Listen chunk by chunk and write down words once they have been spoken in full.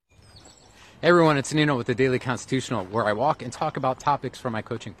Hey everyone, it's Nino with the Daily Constitutional, where I walk and talk about topics from my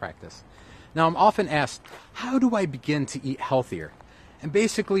coaching practice. Now, I'm often asked, how do I begin to eat healthier? And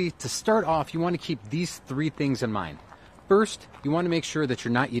basically, to start off, you want to keep these three things in mind. First, you want to make sure that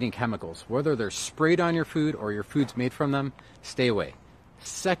you're not eating chemicals. Whether they're sprayed on your food or your food's made from them, stay away.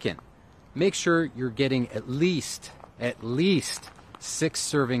 Second, make sure you're getting at least 6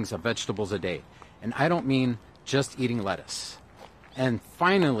 servings of vegetables a day. And I don't mean just eating lettuce. And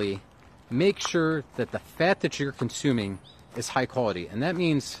finally, make sure that the fat that you're consuming is high quality. And that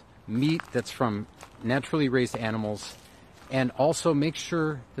means meat that's from naturally raised animals. And also make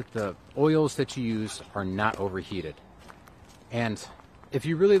sure that the oils that you use are not overheated. And if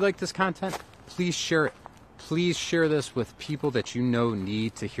you really like this content, please share it. Please share this with people that you know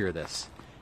need to hear this.